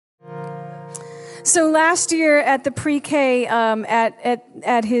So last year at the pre-K,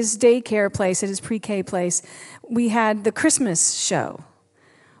 at his daycare place, at his pre-K place, we had the Christmas show,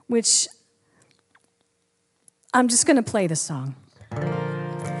 which I'm just going to play the song.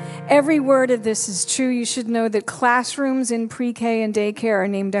 Every word of this is true. You should know that classrooms in pre-K and daycare are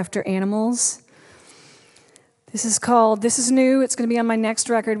named after animals. This is new. It's going to be on my next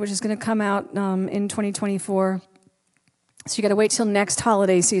record, which is going to come out in 2024. So you got to wait till next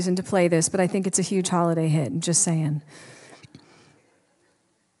holiday season to play this, but I think it's a huge holiday hit, just saying.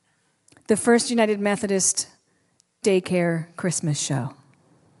 The First United Methodist Daycare Christmas Show.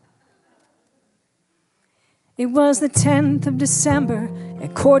 It was the 10th of December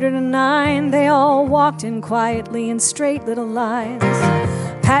at 8:45. They all walked in quietly in straight little lines.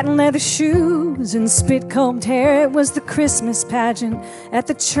 Patent leather shoes and spit-combed hair. It was the Christmas pageant at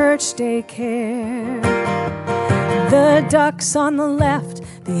the church daycare. The ducks on the left,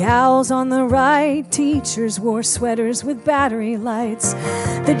 the owls on the right. Teachers wore sweaters with battery lights.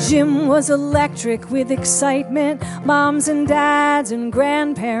 The gym was electric with excitement. Moms and dads and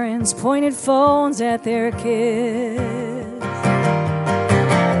grandparents pointed phones at their kids.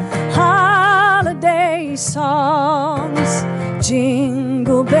 Holiday songs,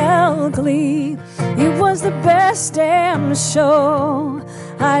 jingle bell glee. It was the best damn show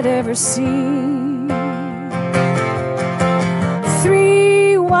I'd ever seen.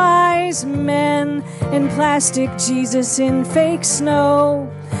 Three wise men and plastic Jesus in fake snow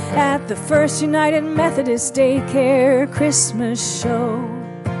at the First United Methodist Daycare Christmas show.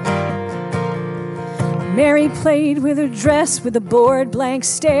 Mary played with her dress with a bored blank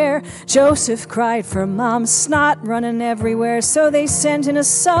stare. Joseph cried for Mom's snot running everywhere. So they sent in a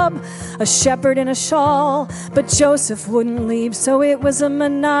sub, a shepherd in a shawl. But Joseph wouldn't leave, so it was a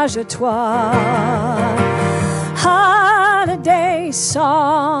menage a trois. Holiday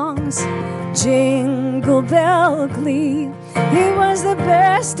songs, jingle bell glee. It was the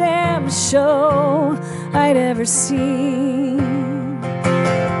best damn show I'd ever seen.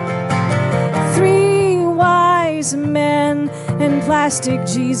 Wise men and plastic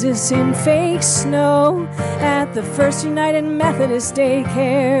Jesus in fake snow at the First United Methodist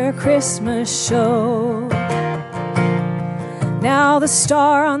Daycare Christmas show. Now the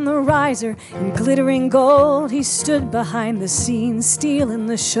star on the riser in glittering gold, he stood behind the scenes stealing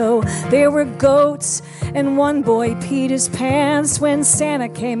the show. There were goats and one boy peed his pants. When Santa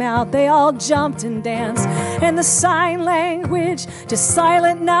came out, they all jumped and danced. And the sign language to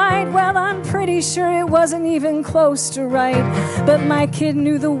Silent Night, well, I'm pretty sure it wasn't even close to right. But my kid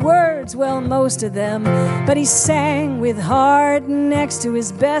knew the words, well, most of them. But he sang with heart next to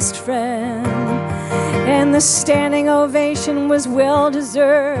his best friend. And the standing ovation was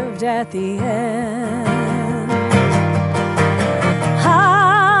well-deserved at the end.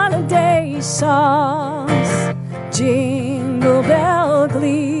 Holiday songs, jingle bell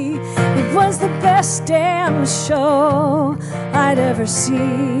glee. It was the best damn show I'd ever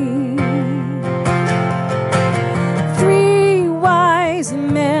seen. Three wise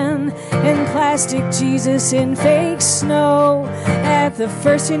men and plastic Jesus in fake snow at the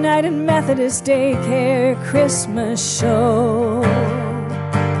First United Methodist Daycare Christmas show.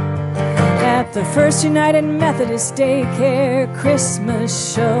 At the First United Methodist Daycare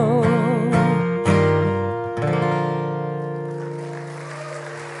Christmas show.